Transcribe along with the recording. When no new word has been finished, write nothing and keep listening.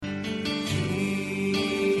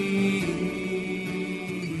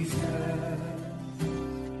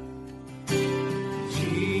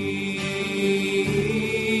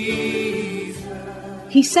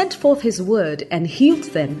He sent forth his word and healed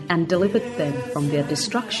them and delivered them from their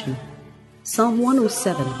destruction. Psalm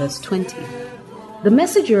 107 verse 20. The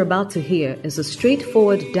message you're about to hear is a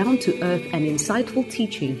straightforward, down-to-earth and insightful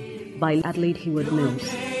teaching by Adelaide Heward Mills.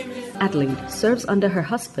 Adelaide serves under her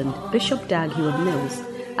husband, Bishop Dag Heward Mills,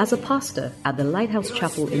 as a pastor at the Lighthouse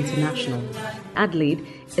Chapel International. Adelaide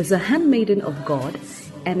is a handmaiden of God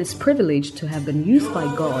and is privileged to have been used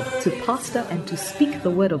by God to pastor and to speak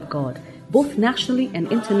the word of God, both nationally and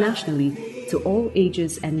internationally, to all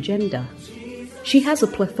ages and gender. She has a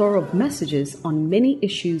plethora of messages on many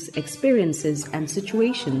issues, experiences, and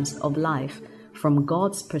situations of life from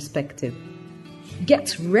God's perspective.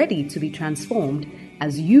 Get ready to be transformed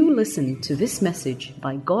as you listen to this message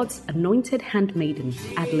by God's anointed handmaiden,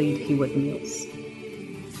 Adelaide Heward Mills.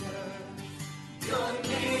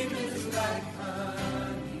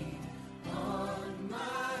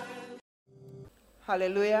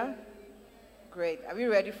 Hallelujah. Great. Are we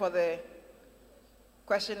ready for the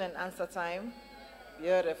question and answer time?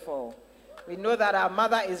 Beautiful. We know that our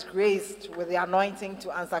mother is graced with the anointing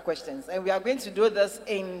to answer questions. And we are going to do this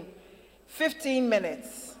in 15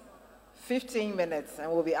 minutes. 15 minutes and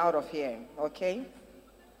we'll be out of here. Okay?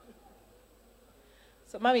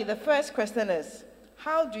 So, Mommy, the first question is,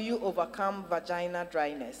 how do you overcome vagina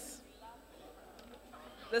dryness?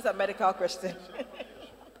 This is a medical question.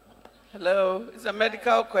 Hello, it's a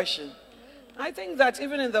medical question. I think that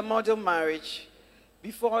even in the model marriage,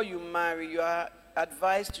 before you marry, you are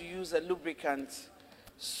advised to use a lubricant.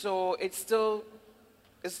 So it's still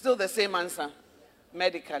the same answer,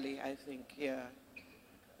 medically, I think, yeah.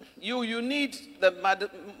 You need the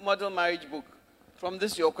model marriage book from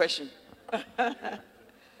this your question. I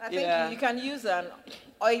think you can use an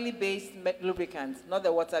oily-based lubricant, not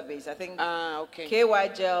the water-based. I think okay.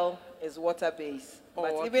 KY gel is water-based. Oh,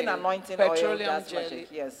 but okay. even anointing petroleum oil does jelly. magic.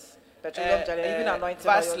 Yes, petroleum jelly. Even anointing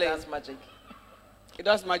Vaseline. oil does magic. It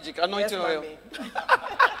does magic. Anointing oil.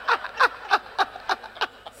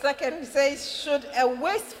 Second, he says, should a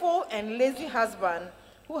wasteful and lazy husband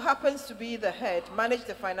who happens to be the head manage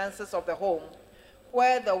the finances of the home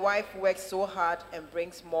where the wife works so hard and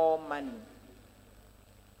brings more money?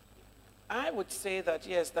 I would say that,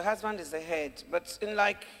 yes, the husband is the head, but in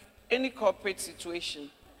like any corporate situation,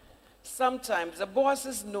 sometimes the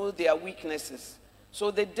bosses know their weaknesses, so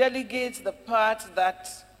they delegate the part that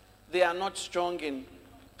they are not strong in.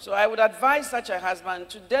 So I would advise such a husband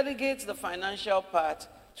to delegate the financial part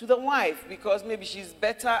to the wife, because maybe she's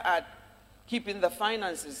better at keeping the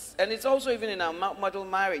finances. And it's also even in our model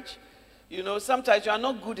marriage. You know, sometimes you are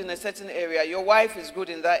not good in a certain area, your wife is good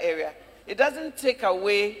in that area. It doesn't take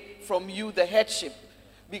away from you the headship,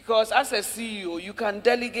 because as a CEO, you can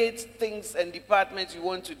delegate things and departments you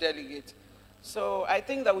want to delegate. So I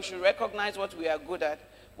think that we should recognize what we are good at.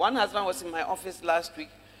 One husband was in my office last week.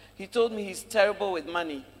 He told me he's terrible with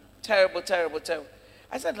money. Terrible, terrible, terrible.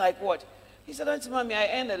 I said, like what? He said, Auntie Mommy, I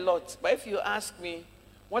earn a lot, but if you ask me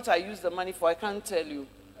what I use the money for, I can't tell you.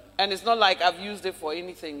 And it's not like I've used it for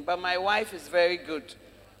anything, but my wife is very good.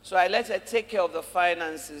 So I let her take care of the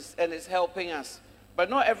finances, and it's helping us. But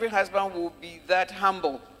not every husband will be that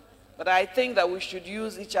humble. But I think that we should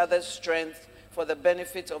use each other's strength for the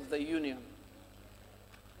benefit of the union.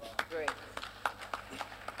 Great.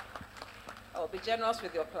 Oh, be generous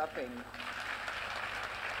with your clapping.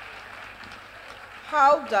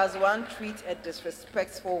 How does one treat a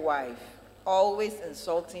disrespectful wife, always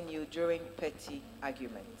insulting you during petty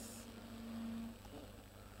arguments?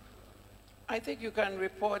 I think you can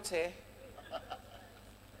report her.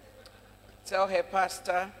 Tell her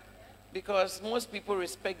pastor, because most people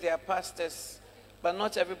respect their pastors, but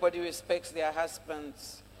not everybody respects their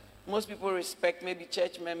husbands. Most people respect maybe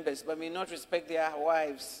church members, but may not respect their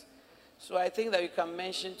wives. So I think that you can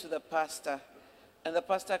mention to the pastor, and the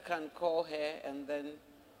pastor can call her and then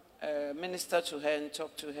minister to her and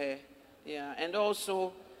talk to her. Yeah. And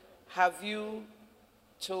also, have you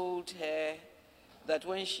told her that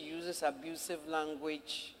when she uses abusive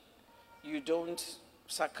language, you don't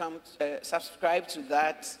subscribe to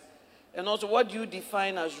that? And also, what do you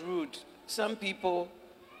define as rude? Some people,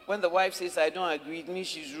 when the wife says, I don't agree, it means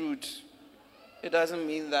she's rude. It doesn't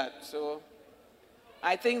mean that. So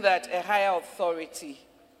I think that a higher authority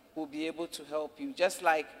will be able to help you. Just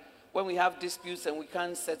like when we have disputes and we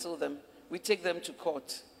can't settle them, we take them to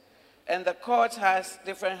court. And the court has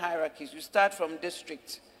different hierarchies. You start from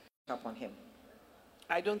district. Upon him.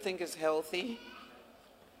 I don't think it's healthy.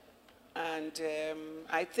 And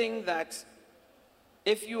I think that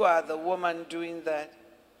if you are the woman doing that,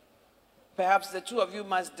 perhaps the two of you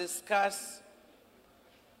must discuss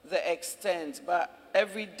the extent. But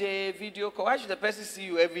every day, video call, why should the person see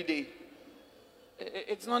you every day?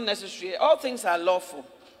 it's not necessary. All things are lawful,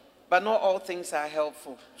 but not all things are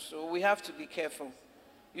helpful. So we have to be careful.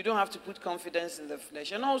 You don't have to put confidence in the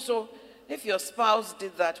flesh. And also, if your spouse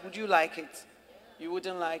did that, would you like it? You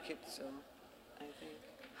wouldn't like it. So I think.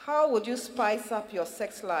 How would you spice up your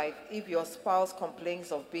sex life if your spouse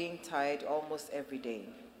complains of being tired almost every day?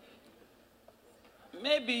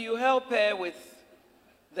 Maybe you help her with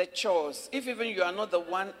the chores. If even you are not the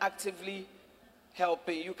one actively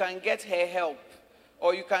helping, you can get her help.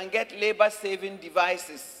 Or you can get labor-saving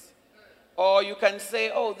devices. Or you can say,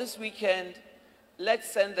 oh, this weekend, let's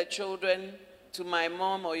send the children to my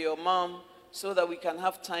mom or your mom so that we can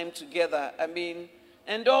have time together. I mean,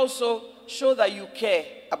 and also show that you care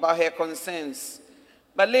about her concerns.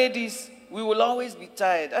 But ladies, we will always be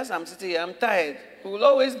tired. As I'm sitting here, I'm tired. We will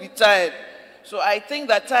always be tired. So I think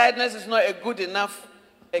that tiredness is not a good enough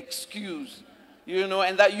excuse, you know,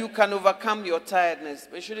 and that you can overcome your tiredness.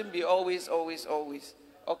 It shouldn't be always, always, always.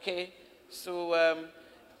 Okay? So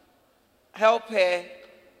help her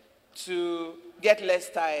to get less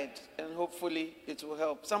tired, and hopefully it will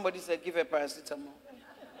help. Somebody said give her paracetamol.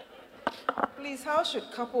 Please, how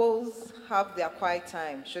should couples have their quiet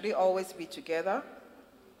time? Should they always be together?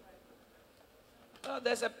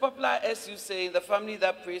 There's a popular SU saying, the family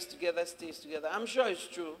that prays together stays together. I'm sure it's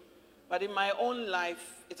true, but in my own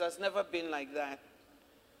life, it has never been like that.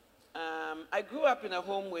 I grew up in a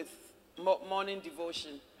home with morning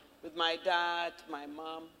devotion with my dad, my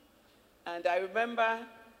mom, and I remember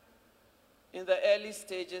in the early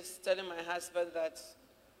stages telling my husband that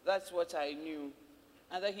that's what I knew.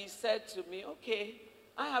 And then he said to me, okay,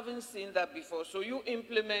 I haven't seen that before, so you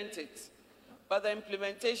implement it. But the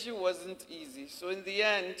implementation wasn't easy. So in the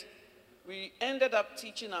end, we ended up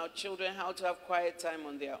teaching our children how to have quiet time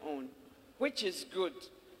on their own, which is good.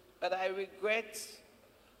 But I regret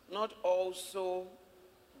not also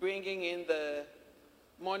bringing in the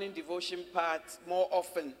morning devotion part more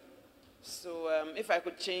often. So if I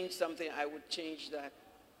could change something, I would change that.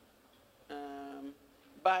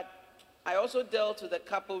 But I also dealt with a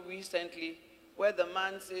couple recently where the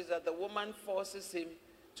man says that the woman forces him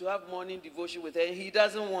to have morning devotion with her, and he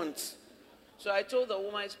doesn't want. So I told the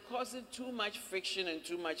woman it's causing too much friction and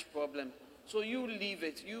too much problem. So you leave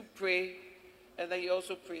it, you pray, and then he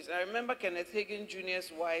also prays. I remember Kenneth Hagin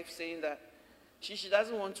Jr.'s wife saying that she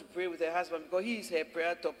doesn't want to pray with her husband because he is her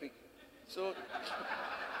prayer topic. So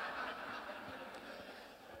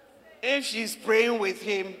if she's praying with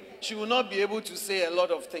him, she will not be able to say a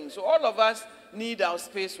lot of things. So all of us need our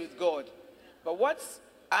space with God. But what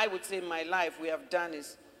I would say in my life we have done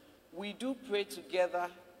is we do pray together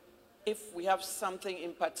if we have something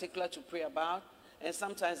in particular to pray about, and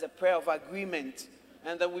sometimes a prayer of agreement.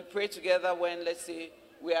 And then we pray together when, let's say,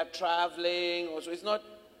 we are traveling, or so it's not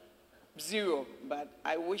zero, but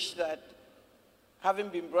I wish that having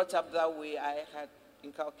been brought up that way, I had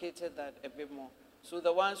inculcated that a bit more. So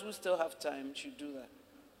the ones who still have time should do that.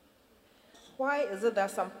 Why is it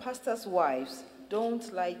that some pastors' wives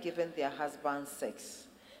don't like giving their husbands sex?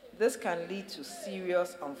 This can lead to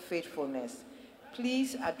serious unfaithfulness.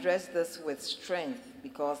 Please address this with strength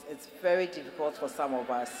because it's very difficult for some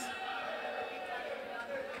of us.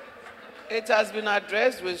 It has been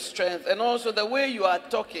addressed with strength, and also the way you are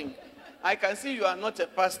talking. I can see you are not a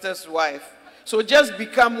pastor's wife. So just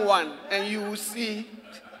become one and you will see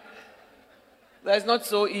that's not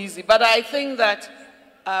so easy. But I think that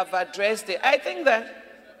I've addressed it. I think that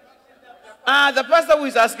the pastor who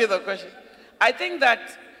is asking the question, I think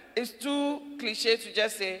that it's too cliche to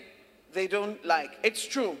just say they don't like. It's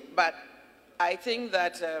true, but I think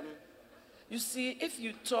that, you see, if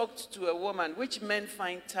you talked to a woman, which men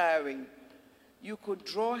find tiring, you could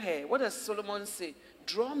draw her. What does Solomon say?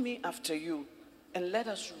 Draw me after you and let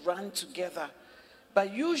us run together.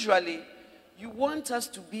 But usually, you want us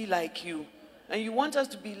to be like you, and you want us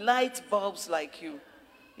to be light bulbs like you.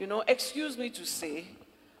 You know, excuse me to say,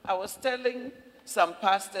 I was telling some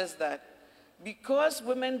pastors that because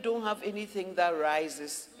women don't have anything that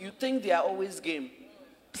rises, you think they are always game.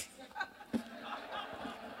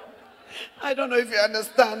 I don't know if you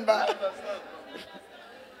understand, but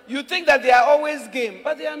you think that they are always game,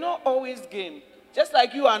 but they are not always game. Just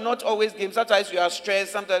like you are not always game. Sometimes you are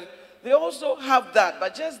stressed, sometimes they also have that,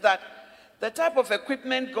 but just that the type of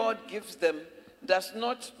equipment God gives them does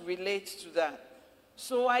not relate to that.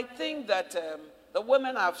 So I think that the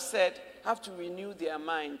women I've said have to renew their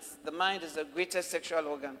minds. The mind is the greatest sexual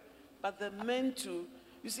organ. But the men too,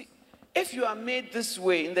 you see, if you are made this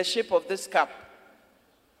way, in the shape of this cup,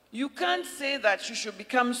 you can't say that you should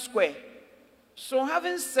become square. So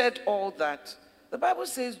having said all that, the Bible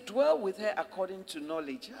says, dwell with her according to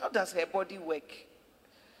knowledge. How does her body work?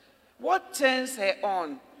 What turns her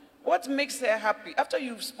on? What makes her happy? After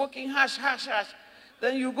you've spoken, hush, hush, hush,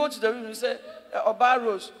 then you go to the room and say, Oba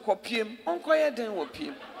Rose, kopiem, onkoye den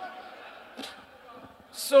wopiem.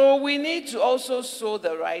 So we need to also sow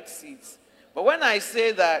the right seeds. But when I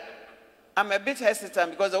say that, I'm a bit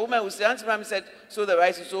hesitant because the woman will say, Auntie Mami said, sow the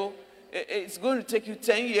right seed. So it's going to take you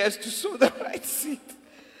 10 years to sow the right seed.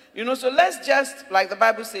 You know, so let's just, like the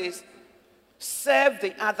Bible says, serve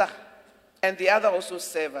the other, and the other also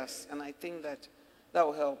serve us. And I think that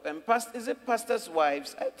will help. And is it pastors'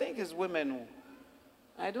 wives? I think it's women.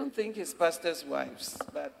 I don't think it's pastors' wives.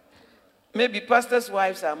 But maybe pastors'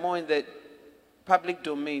 wives are more in the public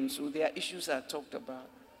domain, so their issues are talked about.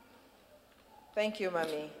 Thank you,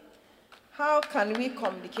 Mami. How can we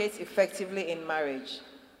communicate effectively in marriage?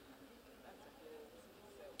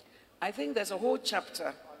 I think there's a whole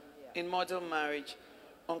chapter in model marriage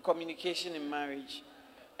on communication in marriage.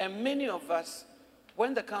 And many of us,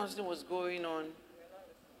 when the counseling was going on,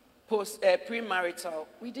 premarital,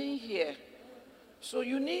 we didn't hear. So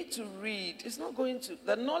you need to read.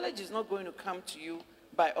 The knowledge is not going to come to you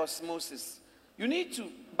by osmosis. You need to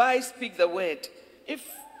speak the word. If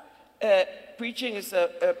preaching is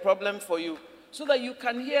a problem for you, so that you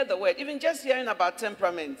can hear the word. Even just hearing about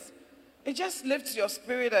temperaments, it just lifts your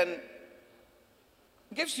spirit and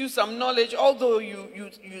gives you some knowledge, although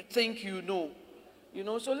you think you know. You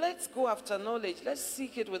know, so let's go after knowledge. Let's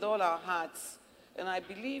seek it with all our hearts. And I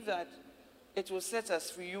believe that it will set us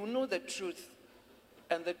free. You know the truth,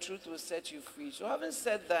 and the truth will set you free. So having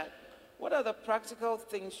said that, what are the practical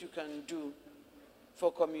things you can do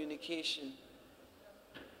for communication?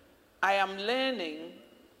 I am learning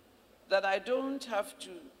that I don't have to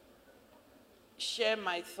share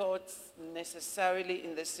my thoughts necessarily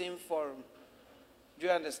in the same forum. Do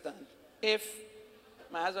you understand? If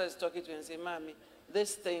my husband is talking to me and say, Mommy,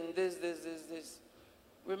 this thing, this.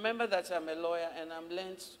 Remember that I'm a lawyer and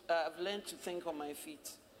I've learned to think on my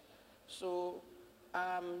feet. So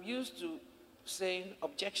I'm used to saying,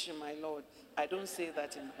 objection, my Lord. I don't say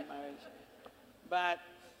that in my marriage. But,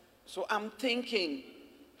 so I'm thinking,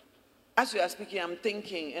 as you are speaking, I'm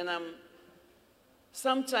thinking, and I'm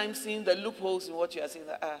sometimes seeing the loopholes in what you are saying.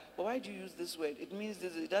 But why do you use this word? It means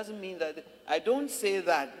this. It doesn't mean that. I don't say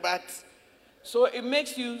that, but so it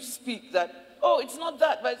makes you speak that, oh, it's not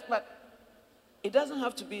that, but it doesn't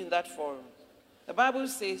have to be in that forum. The Bible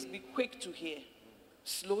says, be quick to hear,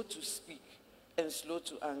 slow to speak, and slow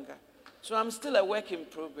to anger. So I'm still a work in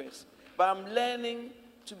progress, but I'm learning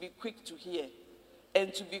to be quick to hear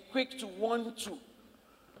and to be quick to want to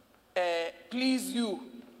please you.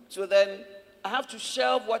 So then I have to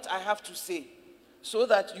shelve what I have to say so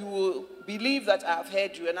that you will believe that I have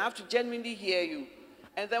heard you, and I have to genuinely hear you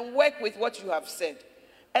and then work with what you have said.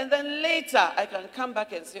 And then later I can come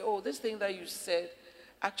back and say, oh, this thing that you said,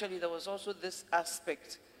 actually there was also this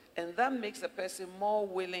aspect. And that makes a person more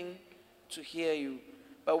willing to hear you.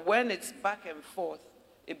 But when it's back and forth,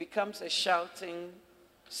 it becomes a shouting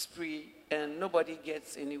spree and nobody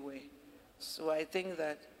gets anywhere. So I think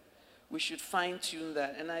that we should fine-tune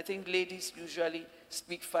that. And I think ladies usually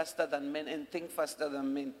speak faster than men and think faster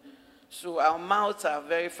than men. So our mouths are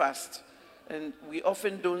very fast. And we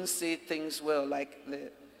often don't say things well. Like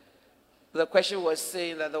the question was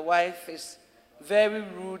saying that the wife is very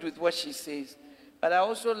rude with what she says. But I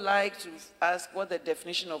also like to ask what the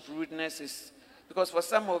definition of rudeness is. Because for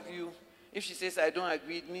some of you, if she says, I don't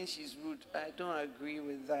agree, it means she's rude. I don't agree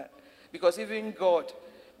with that. Because even God,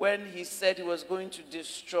 when he said he was going to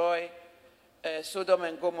destroy Sodom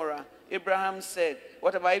and Gomorrah, Abraham said,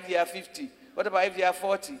 what about if they are 50? What about if they are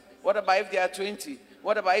 40? What about if they are 20?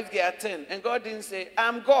 What about if they are 10? And God didn't say,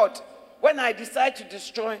 I'm God. When I decide to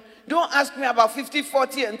destroy, don't ask me about 50,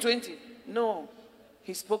 40, and 20. No.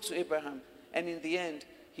 He spoke to Abraham. And in the end,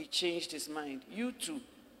 he changed his mind. You too,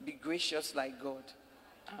 be gracious like God.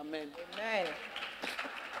 Amen. Amen.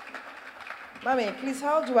 Mommy, please,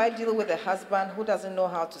 how do I deal with a husband who doesn't know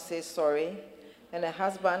how to say sorry and a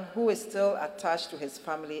husband who is still attached to his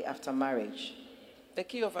family after marriage? The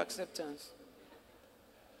key of acceptance.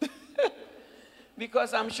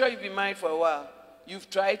 Because I'm sure you've been married for a while. You've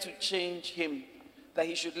tried to change him, that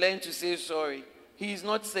he should learn to say sorry. He is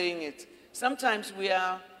not saying it. Sometimes we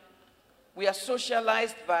are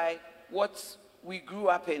socialized by what we grew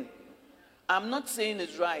up in. I'm not saying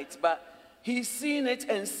it's right, but he's seen it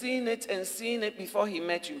and seen it and seen it before he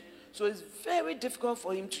met you. So it's very difficult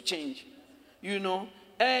for him to change, you know.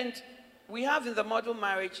 And we have in the model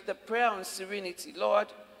marriage the prayer on serenity. Lord,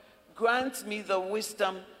 grant me the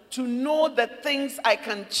wisdom to know the things I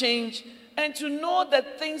can change and to know the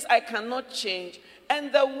things I cannot change,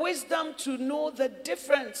 and the wisdom to know the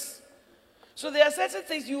difference. So there are certain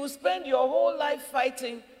things you will spend your whole life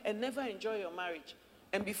fighting and never enjoy your marriage.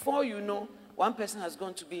 And before you know, one person has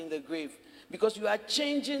gone to be in the grave. Because you are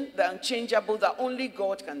changing the unchangeable that only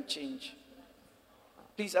God can change.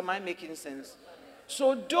 Please, am I making sense?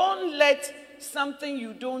 So don't let something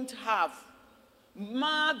you don't have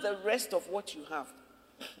mar the rest of what you have.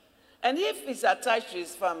 And if it's attached to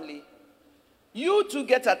his family, you too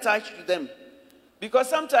get attached to them.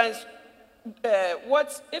 Because sometimes,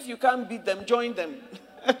 what if you can't beat them, join them.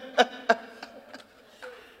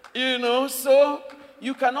 You know, so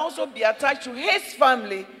you can also be attached to his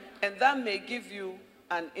family, and that may give you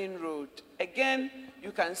an inroad. Again,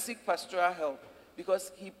 you can seek pastoral help,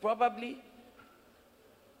 because he probably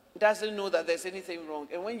doesn't know that there's anything wrong.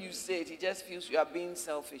 And when you say it, he just feels you are being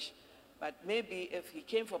selfish. But maybe if he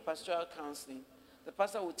came for pastoral counseling, the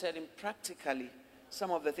pastor will tell him practically some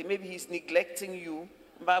of the things. Maybe he's neglecting you.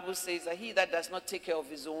 The Bible says that he that does not take care of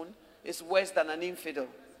his own is worse than an infidel.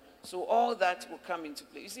 So all that will come into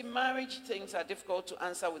play. You see, marriage things are difficult to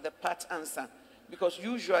answer with a pat answer, because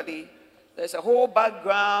usually there's a whole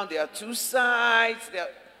background, there are two sides, there are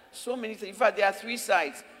so many things. In fact, there are three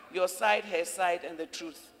sides: your side, her side, and the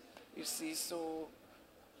truth. You see, so...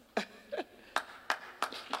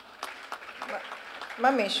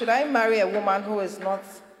 Mommy, should I marry a woman who is not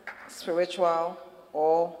spiritual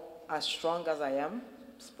or as strong as I am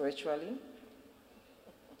spiritually?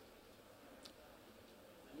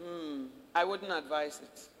 I wouldn't advise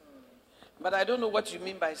it. But I don't know what you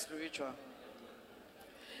mean by spiritual.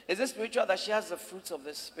 Is it spiritual that she has the fruits of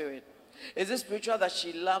the Spirit? Is it spiritual that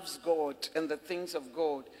she loves God and the things of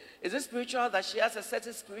God? Is it spiritual that she has a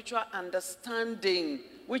certain spiritual understanding,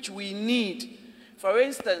 which we need? For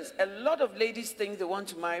instance, a lot of ladies think they want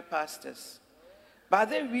to marry pastors. But are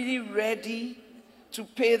they really ready to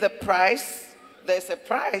pay the price? There's a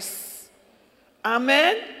price.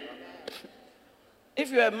 Amen? If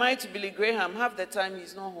you are married to Billy Graham, half the time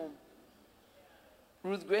he's not home.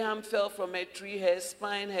 Ruth Graham fell from a tree, her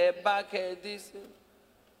spine, her back, her this.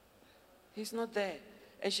 He's not there.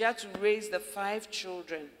 And she had to raise the 5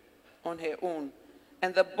 children on her own.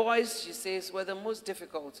 And the boys, she says, were the most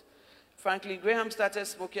difficult. Frankly, Graham started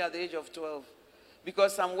smoking at the age of 12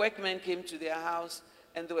 because some workmen came to their house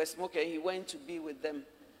and they were smoking. He went to be with them.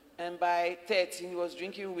 And by 13, he was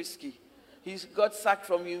drinking whiskey. He got sacked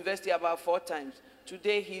from university about 4 times.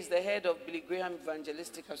 Today, he's the head of Billy Graham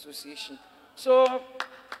Evangelistic Association. So,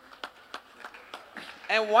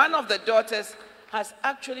 and one of the daughters has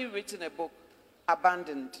actually written a book,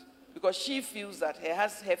 Abandoned, because she feels that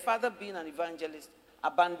her father, being an evangelist,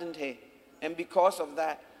 abandoned her. And because of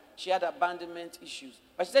that, she had abandonment issues.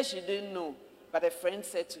 But she said she didn't know. But a friend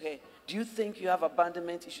said to her, do you think you have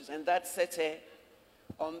abandonment issues? And that set her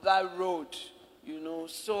on that road, you know.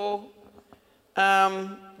 So,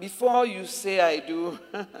 before you say I do,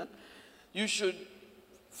 you should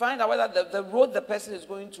find out whether the road the person is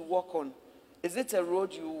going to walk on, is it a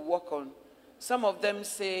road you walk on? Some of them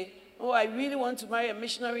say, oh, I really want to marry a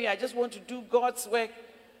missionary. I just want to do God's work.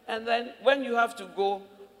 And then when you have to go,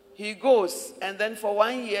 he goes. And then for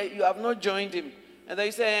 1 year, you have not joined him. And then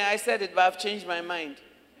you say, I said it, but I've changed my mind.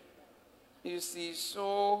 You see,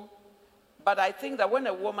 so... But I think that when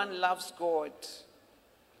a woman loves God,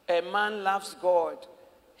 a man loves God,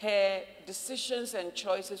 her decisions and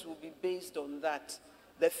choices will be based on that,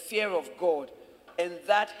 the fear of God. And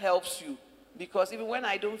that helps you. Because even when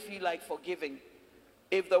I don't feel like forgiving,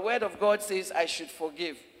 if the word of God says I should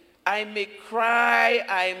forgive, I may cry,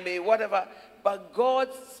 I may whatever, but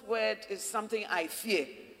God's word is something I fear.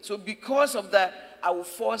 So because of that, I will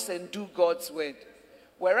force and do God's word.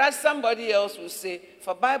 Whereas somebody else will say,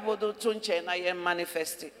 for Bible don't change, I am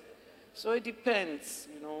manifesting. So it depends,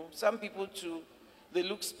 you know. Some people too, they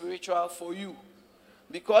look spiritual for you.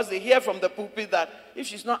 Because they hear from the pulpit that if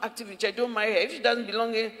she's not active in church, don't marry her. If she doesn't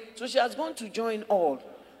belong in, so she has gone to join all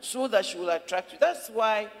so that she will attract you. That's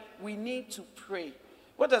why we need to pray.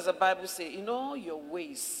 What does the Bible say? In all your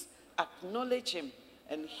ways, acknowledge him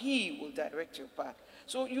and he will direct your path.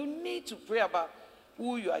 So you need to pray about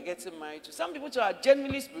who you are getting married to. Some people too are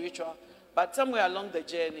genuinely spiritual, but somewhere along the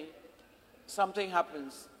journey, something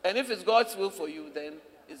happens. And if it's God's will for you, then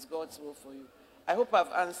it's God's will for you. I hope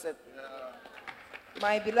I've answered.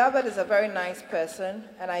 My beloved is a very nice person,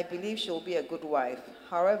 and I believe she'll be a good wife.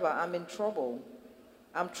 However, I'm in trouble.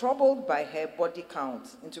 I'm troubled by her body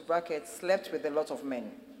count, into brackets, slept with a lot of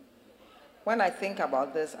men. When I think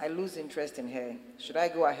about this, I lose interest in her. Should I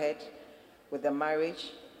go ahead with the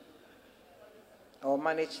marriage or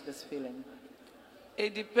manage this feeling?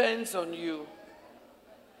 It depends on you.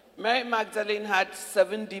 Mary Magdalene had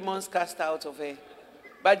 7 demons cast out of her,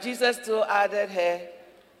 but Jesus still added her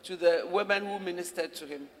to the women who ministered to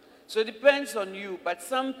him. So it depends on you, but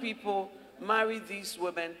some people marry these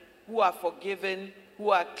women who are forgiven,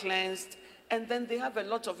 who are cleansed, and then they have a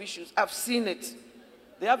lot of issues. I've seen it.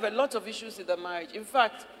 They have a lot of issues in the marriage. In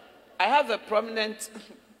fact, I have a prominent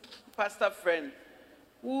pastor friend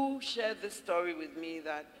who shared this story with me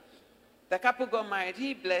that the couple got married,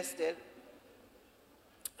 he blessed it,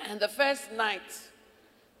 and the first night,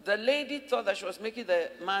 the lady thought that she was making the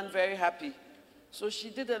man very happy. So she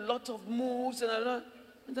did a lot of moves and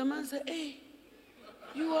the man said, hey,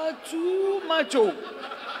 you are too macho.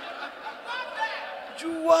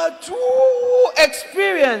 You are too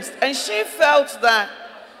experienced. And she felt that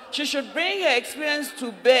she should bring her experience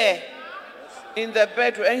to bear in the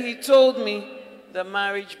bedroom. And he told me the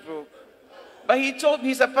marriage broke. But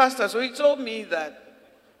he's a pastor, so he told me that,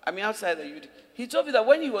 outside the youth, he told me that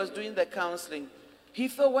when he was doing the counseling, he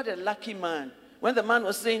felt what a lucky man. When the man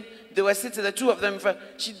was saying, they were sitting, the two of them in front,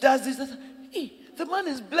 she does this, hey, the man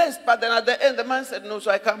is blessed, but then at the end, the man said, no, so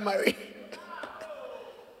I can't marry.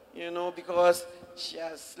 Because she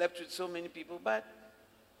has slept with so many people. But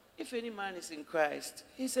if any man is in Christ,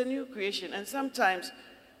 he's a new creation. And sometimes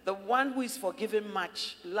the one who is forgiven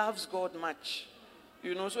much loves God much.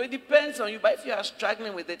 So it depends on you. But if you are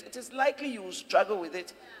struggling with it, it is likely you will struggle with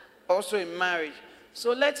it also in marriage.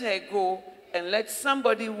 So let her go and let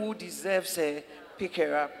somebody who deserves her pick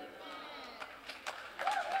her up.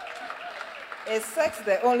 Is sex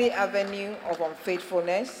the only avenue of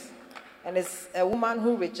unfaithfulness? And is a woman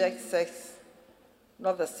who rejects sex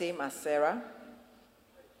not the same as Sarah?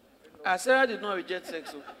 Sarah did not reject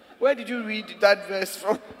sex. Where did you read that verse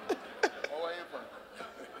from?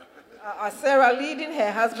 Sarah leading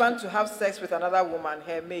her husband to have sex with another woman,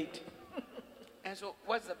 her maid. And so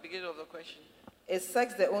what's the beginning of the question? Is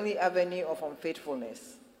sex the only avenue of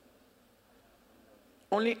unfaithfulness?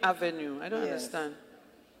 Only avenue? I don't understand.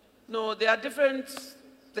 No, there are different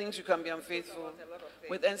things you can be unfaithful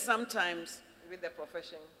with, and sometimes with the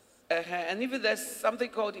professions. And even there's something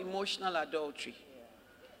called emotional adultery,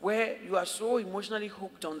 where you are so emotionally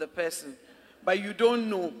hooked on the person, but you don't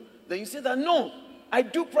know. Then you say that, no, I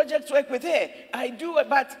do project work with her. I do it,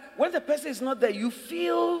 but when the person is not there, you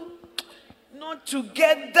feel not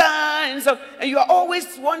together, and you are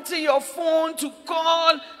always wanting your phone to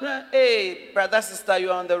call. Hey, brother, sister, you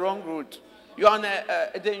are on the wrong road. You are on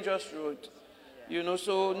a dangerous road.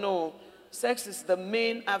 So no, sex is the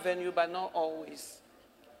main avenue, but not always.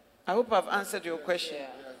 I hope I've answered your question.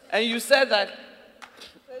 Yeah. And you said that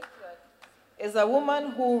is a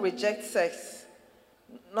woman who rejects sex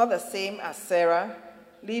not the same as Sarah,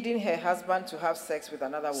 leading her husband to have sex with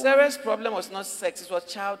another woman? Sarah's problem was not sex, it was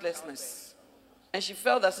childlessness. And she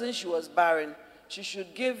felt that since she was barren, she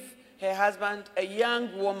should give her husband a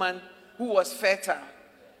young woman who was fertile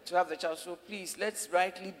to have the child. So please, let's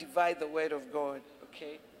rightly divide the word of God,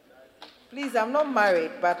 okay? Please, I'm not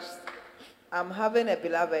married, but I'm having a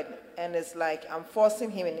beloved, and it's like I'm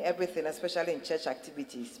forcing him in everything, especially in church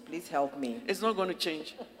activities. Please help me. It's not going to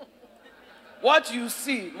change. What you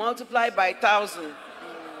see, multiply by 1,000.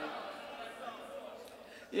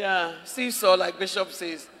 Yeah, seesaw, like Bishop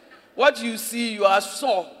says. What you see, you are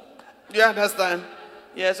saw. You understand?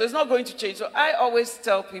 Yeah, so it's not going to change. So I always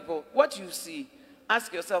tell people, what you see,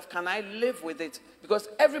 ask yourself, can I live with it? Because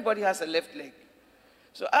everybody has a left leg.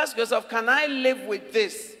 So ask yourself, can I live with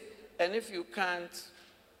this? And if you can't,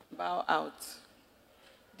 bow out.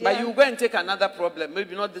 But you go and take another problem.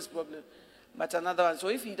 Maybe not this problem, but another one. So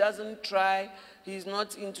if he doesn't try, he's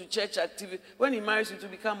not into church activity, when he marries you, to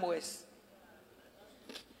become worse.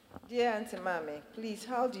 Dear Auntie Mami, please,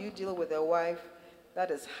 how do you deal with a wife that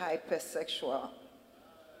is hypersexual?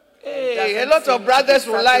 Hey, a lot of brothers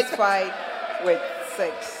will like satisfied with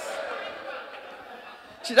sex.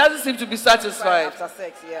 She doesn't seem to be satisfied. After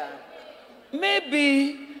sex, yeah.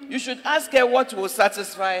 Maybe you should ask her what will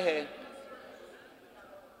satisfy her.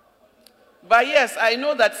 But yes, I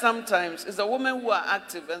know that sometimes it's the women who are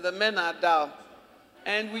active and the men are dull.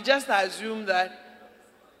 And we just assume that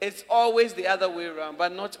it's always the other way around,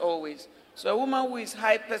 but not always. So a woman who is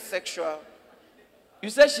hypersexual, you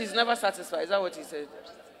said she's never satisfied. Is that what he said?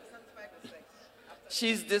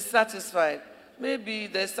 She's dissatisfied. Maybe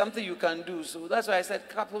there's something you can do. So that's why I said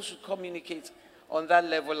couples should communicate on that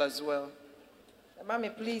level as well. Mommy,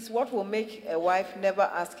 please, what will make a wife never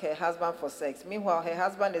ask her husband for sex? Meanwhile, her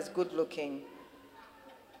husband is good looking,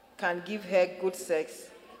 can give her good sex,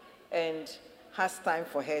 and has time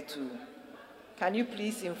for her too. Can you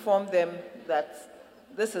please inform them that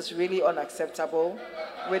this is really unacceptable?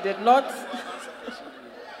 We did not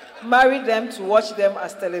marry them to watch them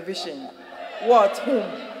as television. What? Whom?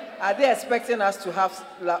 Are they expecting us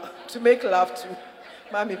to make love to?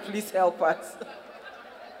 Mommy, please help us.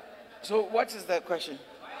 So what is the question?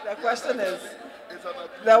 The question is,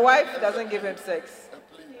 the wife doesn't give him sex.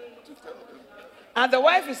 And the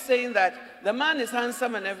wife is saying that the man is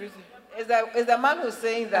handsome and everything. Is the man who's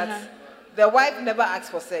saying that the wife never asks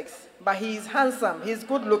for sex, but he's handsome, he's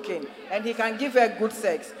good looking, and he can give her good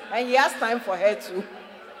sex, and he has time for her too.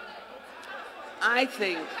 I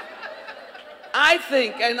think,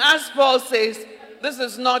 and as Paul says, this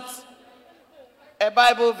is not a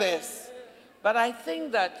Bible verse, but I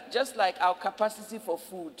think that just like our capacity for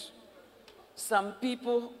food, some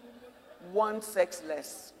people want sex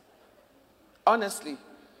less. Honestly,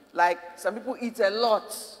 like some people eat a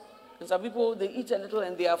lot, and some people, they eat a little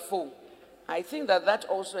and they are full. I think that that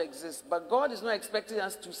also exists, but God is not expecting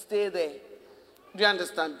us to stay there. Do you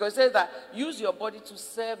understand? Because it says that use your body to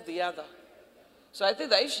serve the other. So I think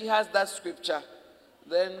that if she has that scripture,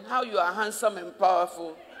 then how you are handsome and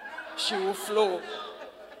powerful, she will flow.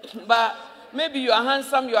 But maybe you are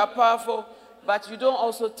handsome, you are powerful, but you don't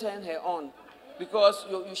also turn her on. Because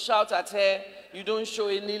you shout at her, you don't show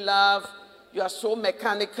any love, you are so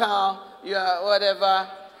mechanical, you are whatever.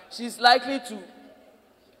 She's likely to,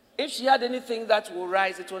 if she had anything that will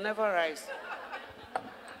rise, it will never rise.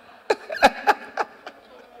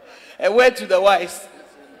 A word to the wise.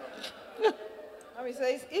 He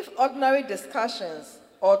says, if ordinary discussions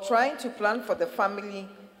or trying to plan for the family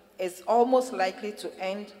is almost likely to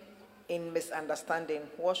end in misunderstanding,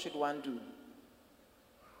 what should one do?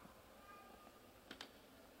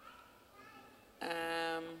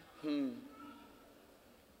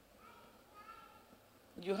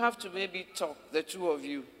 You have to maybe talk, the two of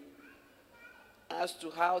you, as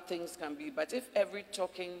to how things can be. But if every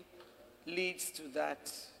talking leads to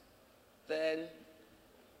that, then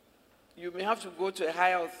you may have to go to a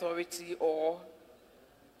higher authority or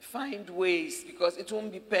find ways, because it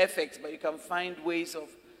won't be perfect, but you can find ways of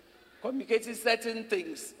communicating certain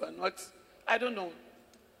things, but not, I don't know.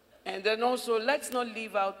 And then also, let's not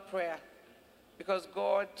leave out prayer, because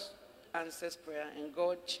God answers prayer and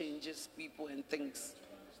God changes people and things.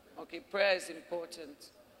 Okay, prayer is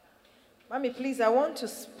important. Mommy, please, I want you to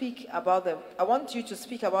speak about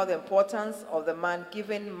the importance of the man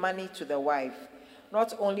giving money to the wife,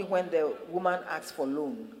 not only when the woman asks for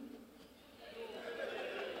loan.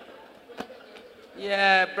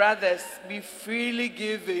 Yeah, brothers, be freely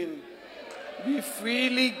giving. Be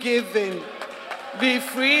freely giving. Be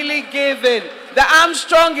freely giving. The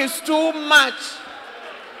Armstrong is too much.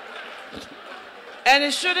 And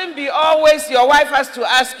it shouldn't be always your wife has to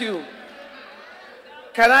ask you,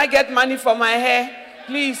 can I get money for my hair?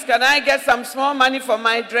 Please, can I get some small money for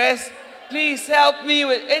my dress? Please help me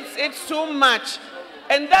with it's too much.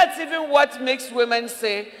 And that's even what makes women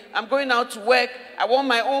say, I'm going out to work, I want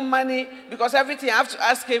my own money, because everything I have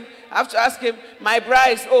to ask him, my bra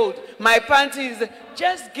is old, my panties.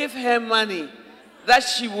 Just give her money that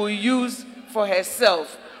she will use for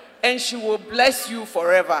herself, and she will bless you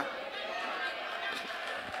forever.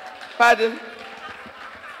 Pardon?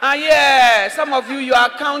 Yeah, some of you, your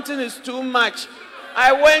accounting is too much.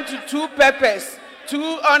 I went to 2 peppers, 2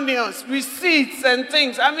 onions, receipts and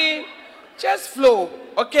things. I mean, just flow,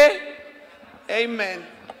 okay? Amen.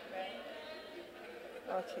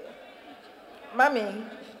 Okay. Mommy,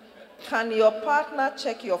 can your partner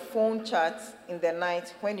check your phone chats in the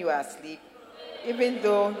night when you are asleep, even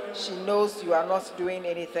though she knows you are not doing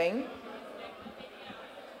anything?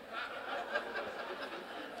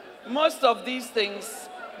 Most of these things,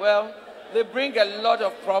 well, they bring a lot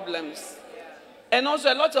of problems. And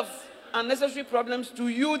also a lot of unnecessary problems to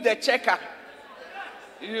you, the checker.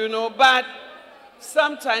 You know, but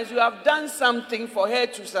sometimes you have done something for her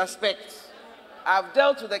to suspect. I've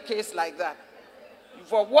dealt with a case like that.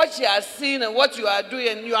 For what she has seen and what you are doing,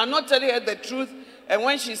 and you are not telling her the truth, and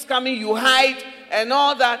when she's coming, you hide, and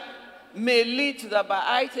all that may lead to that. But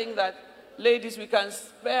I think that, ladies, we can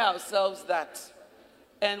spare ourselves that.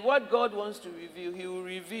 And what God wants to reveal, He will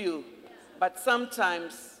reveal. But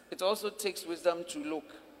sometimes it also takes wisdom to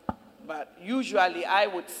look. But usually I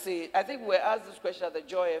would say, I think we were asked this question at the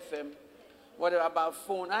Joy FM, whatever, about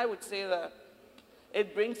phone. I would say that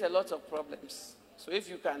it brings a lot of problems. So if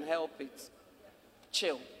you can help it,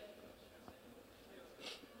 chill.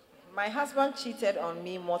 My husband cheated on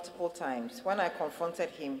me multiple times. When I confronted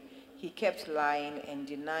him, he kept lying and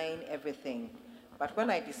denying everything. But when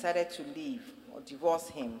I decided to leave or divorce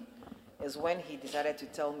him, is when he decided to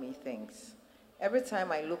tell me things. Every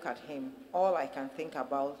time I look at him, all I can think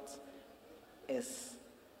about is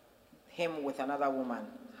him with another woman.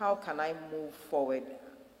 How can I move forward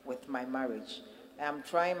with my marriage? I am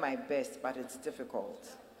trying my best, but it's difficult.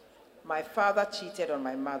 My father cheated on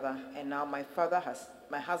my mother, and now my father has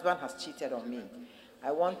my husband has cheated on me.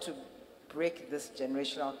 I want to break this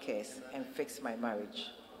generational curse and fix my marriage.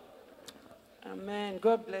 Amen.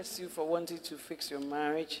 God bless you for wanting to fix your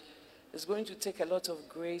marriage. It's going to take a lot of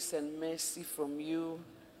grace and mercy from you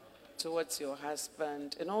towards your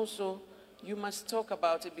husband. And also, you must talk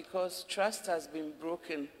about it because trust has been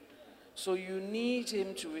broken. So you need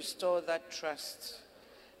him to restore that trust.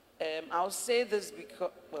 I'll say this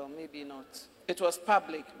because, well, maybe not. It was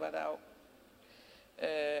public, but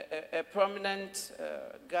a prominent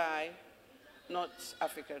guy, not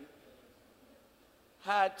African,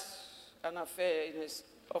 had an affair in his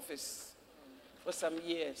office for some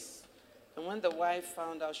years. And when the wife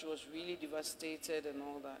found out, she was really devastated and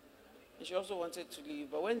all that. And she also wanted to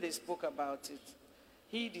leave. But when they spoke about it,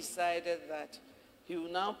 he decided that he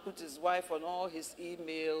will now put his wife on all his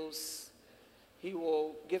emails. He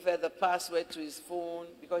will give her the password to his phone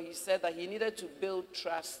because he said that he needed to build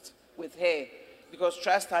trust with her because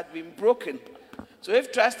trust had been broken. So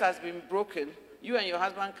if trust has been broken, you and your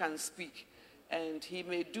husband can speak and he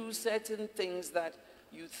may do certain things that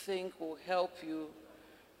you think will help you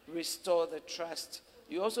restore the trust.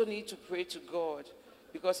 You also need to pray to God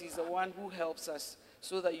because he's the one who helps us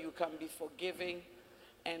so that you can be forgiving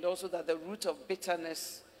and also that the root of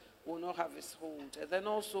bitterness will not have its hold. And then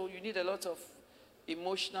also you need a lot of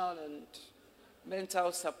emotional and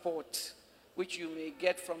mental support which you may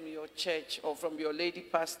get from your church or from your lady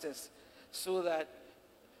pastors so that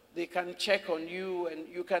they can check on you and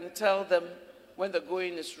you can tell them when the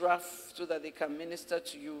going is rough so that they can minister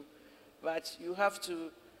to you. But you have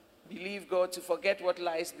to believe God to forget what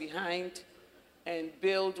lies behind and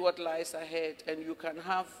build what lies ahead, and you can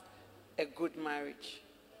have a good marriage.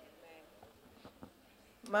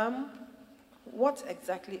 Ma'am, what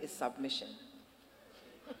exactly is submission?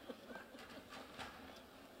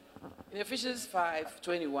 In Ephesians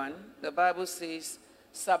 5:21, the Bible says,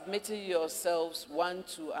 submitting yourselves one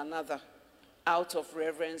to another out of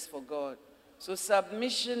reverence for God. So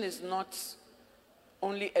submission is not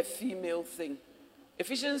only a female thing.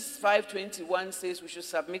 Ephesians 5:21 says we should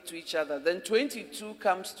submit to each other. Then 22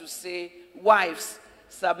 comes to say, wives,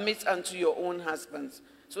 submit unto your own husbands.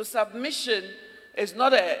 So submission is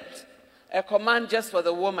not a command just for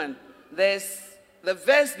the woman. There's the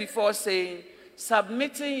verse before saying,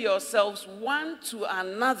 submitting yourselves one to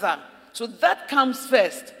another. So that comes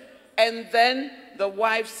first. And then the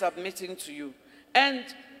wife submitting to you. And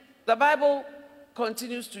the Bible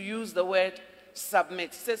continues to use the word submit.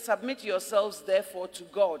 It says, submit yourselves therefore to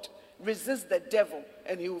God. Resist the devil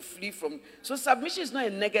and he will flee from you. So submission is not a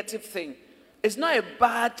negative thing. It's not a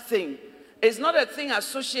bad thing. It's not a thing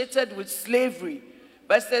associated with slavery.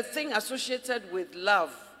 But it's a thing associated with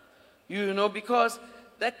love. You know, because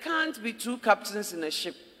there can't be two captains in a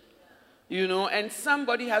ship. You know, and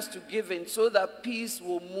somebody has to give in so that peace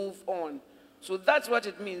will move on. So that's what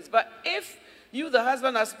it means. But if you, the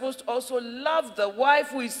husband, are supposed to also love the wife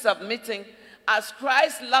who is submitting as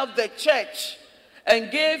Christ loved the church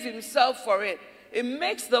and gave himself for it, it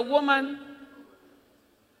makes the woman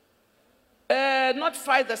not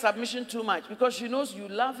fight the submission too much because she knows you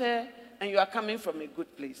love her and you are coming from a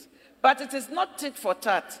good place. But it is not tit for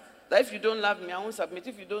tat. That if you don't love me, I won't submit.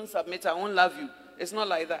 If you don't submit, I won't love you. It's not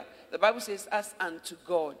like that. The Bible says, as unto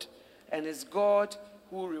God. And it's God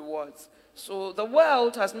who rewards. So the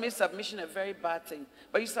world has made submission a very bad thing.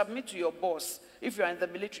 But you submit to your boss. If you are in the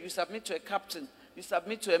military, you submit to a captain. You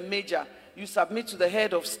submit to a major. You submit to the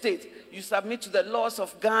head of state. You submit to the laws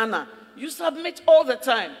of Ghana. You submit all the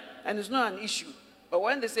time. And it's not an issue. But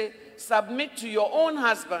when they say, submit to your own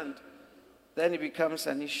husband, then it becomes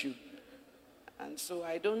an issue. And so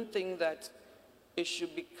I don't think that it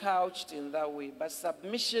should be couched in that way. But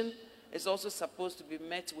submission is also supposed to be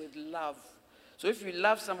met with love. So if you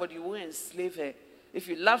love somebody, you won't enslave her. If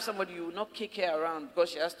you love somebody, you will not kick her around because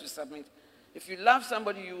she has to submit. If you love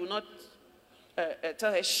somebody, you will not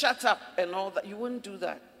tell her, shut up and all that. You wouldn't do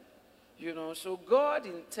that. You know, so God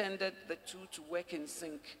intended the two to work in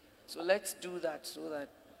sync. So let's do that so that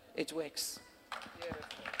it works. Beautiful.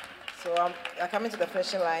 So I'm coming to the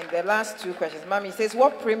finishing line. The last two questions. Mommy says,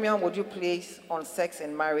 what premium would you place on sex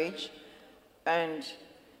in marriage? And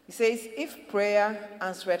he says, if prayer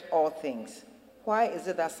answered all things, why is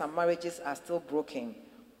it that some marriages are still broken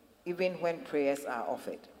even when prayers are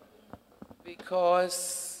offered?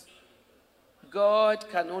 Because God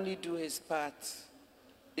can only do his part.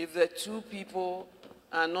 If the two people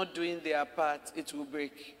are not doing their part, it will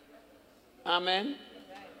break. Amen?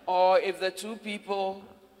 Or if the two people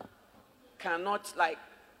cannot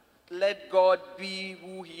let God be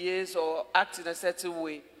who he is or act in a certain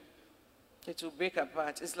way, it will break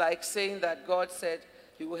apart. It's like saying that God said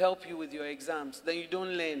He will help you with your exams. Then you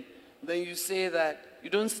don't learn. Then you say that you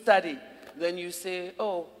don't study. Then you say,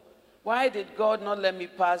 oh, why did God not let me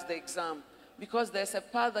pass the exam? Because there's a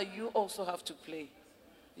part that you also have to play.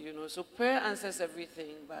 You know, so prayer answers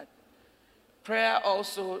everything, but prayer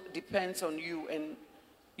also depends on you and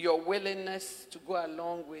your willingness to go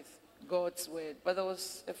along with God's word. But there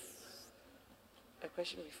was a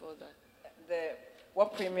question before that.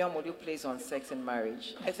 What premium would you place on sex in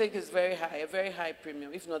marriage? I think it's very high, a very high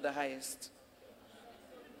premium, if not the highest.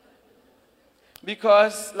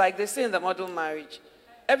 Because, like they say in the model marriage,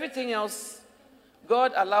 everything else,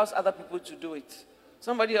 God allows other people to do it.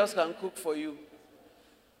 Somebody else can cook for you.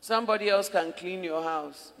 Somebody else can clean your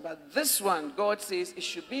house. But this one, God says, it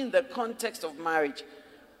should be in the context of marriage.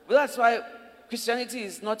 But that's why Christianity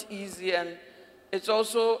is not easy, and it's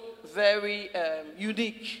also very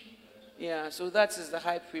unique. Yeah, so that is the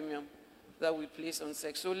high premium that we place on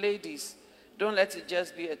sex. So ladies, don't let it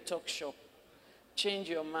just be a talk shop. Change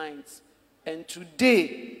your minds. And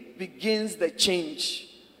today begins the change.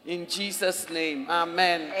 In Jesus' name,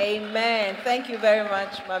 amen. Amen. Thank you very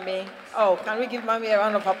much, Mommy. Oh, can we give Mommy a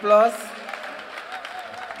round of applause?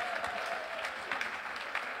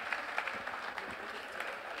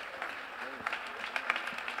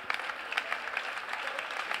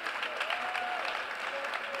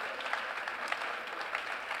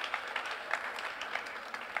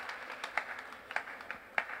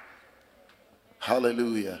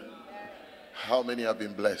 Hallelujah. How many have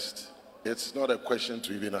been blessed? It's not a question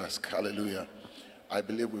to even ask. Hallelujah. I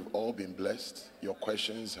believe we've all been blessed. Your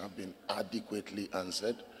questions have been adequately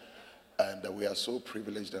answered. And we are so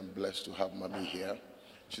privileged and blessed to have Mommy here.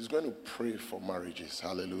 She's going to pray for marriages.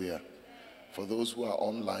 Hallelujah. For those who are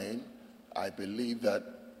online, I believe that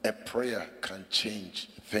a prayer can change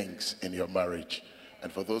things in your marriage.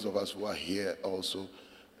 And for those of us who are here also,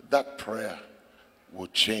 that prayer will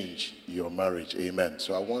change your marriage. Amen.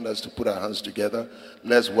 So I want us to put our hands together.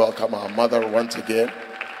 Let's welcome our mother once again.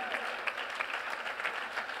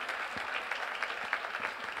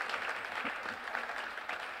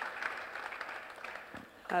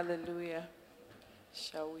 Hallelujah.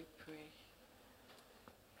 Shall we pray?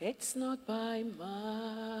 It's not by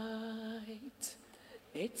might,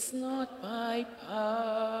 it's not by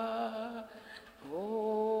power,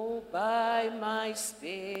 oh, by my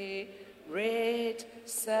spirit,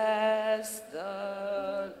 says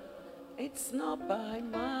the. It's not by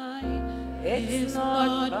might, it's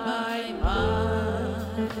not by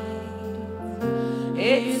might,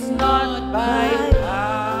 it's not by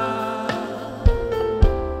power,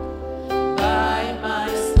 by my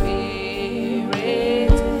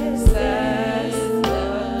spirit, says the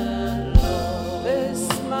Lord. This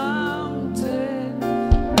mountain,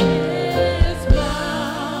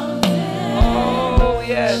 oh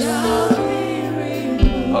yes.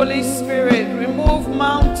 Holy Spirit, remove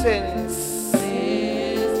mountains.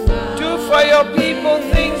 Do for your people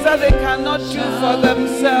things that they cannot do for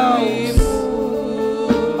themselves.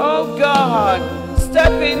 Oh God,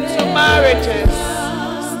 step into marriages,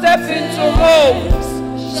 step into homes,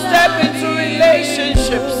 step into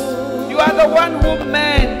relationships. You are the one who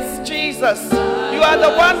mends, Jesus. You are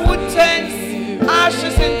the one who turns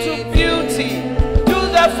ashes into beauty.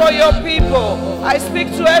 For your people, I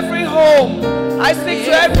speak to every home, I speak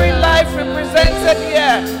to every life represented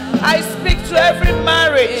here, I speak to every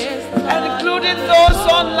marriage, and including those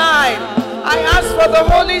online. I ask for the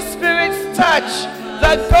Holy Spirit's touch,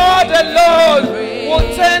 that God alone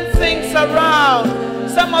will turn things around.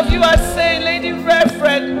 Some of you are saying, Lady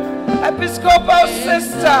Reverend, Episcopal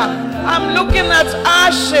sister, I'm looking at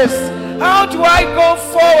ashes. How do I go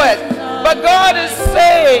forward? But God is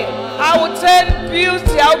saying, I will turn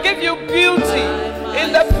beauty, I'll give you beauty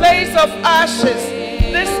in the place of ashes.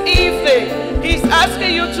 This evening, He's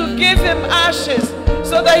asking you to give Him ashes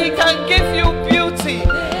so that He can give you beauty.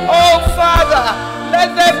 Oh Father,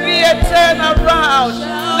 let there be a turnaround.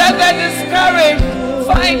 Let the discouraged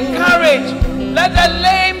find courage. Let the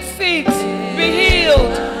lame feet be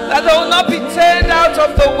healed, that they will not be turned out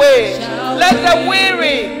of the way. Let the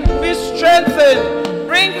weary be strengthened.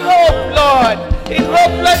 Bring hope, Lord, in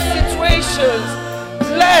hopeless situations.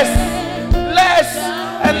 Bless,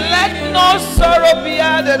 and let no sorrow be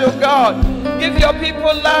added, oh God. Give your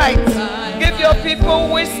people light. Give your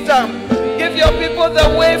people wisdom. Give your people the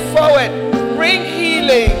way forward. Bring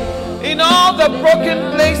healing in all the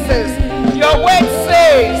broken places. Your word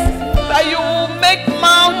says that you will make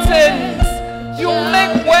mountains, you will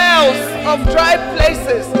make wells of dry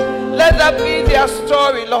places. Let that be their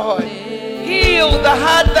story, Lord. Heal the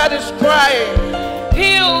heart that is crying.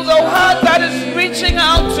 Heal the heart that is reaching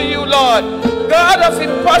out to you, Lord. God of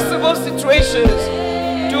impossible situations.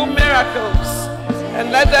 miracles, and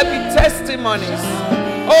let there be testimonies.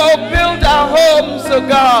 Oh, build our homes, oh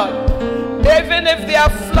God. Even if they are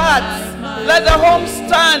flats, let the homes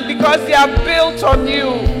stand because they are built on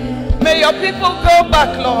you. May your people go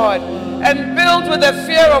back, Lord, and build with the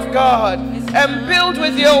fear of God, and build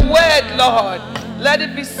with your word, Lord. Let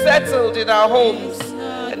it be settled in our homes,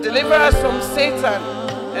 and deliver us from Satan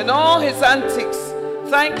and all his antics.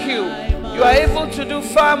 Thank you. You are able to do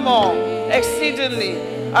far more, exceedingly,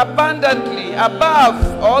 abundantly, above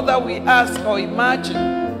all that we ask or imagine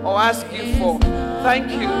or ask you for. Thank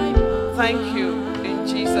you. Thank you. In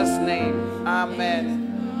Jesus' name. Amen.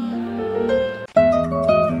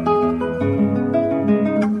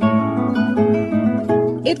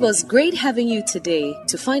 It was great having you today.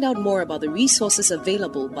 To find out more about the resources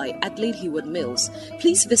available by Adelaide Heward Mills,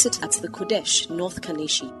 please visit at the Kodesh, North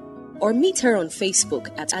Kanishi, or meet her on Facebook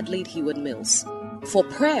at Adelaide Heward Mills. For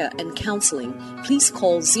prayer and counseling, please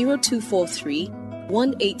call 0243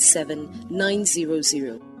 187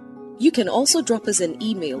 900. You can also drop us an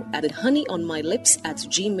email at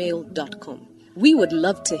honeyonmylips@gmail.com. We would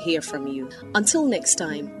love to hear from you. Until next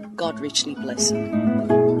time, God richly bless you.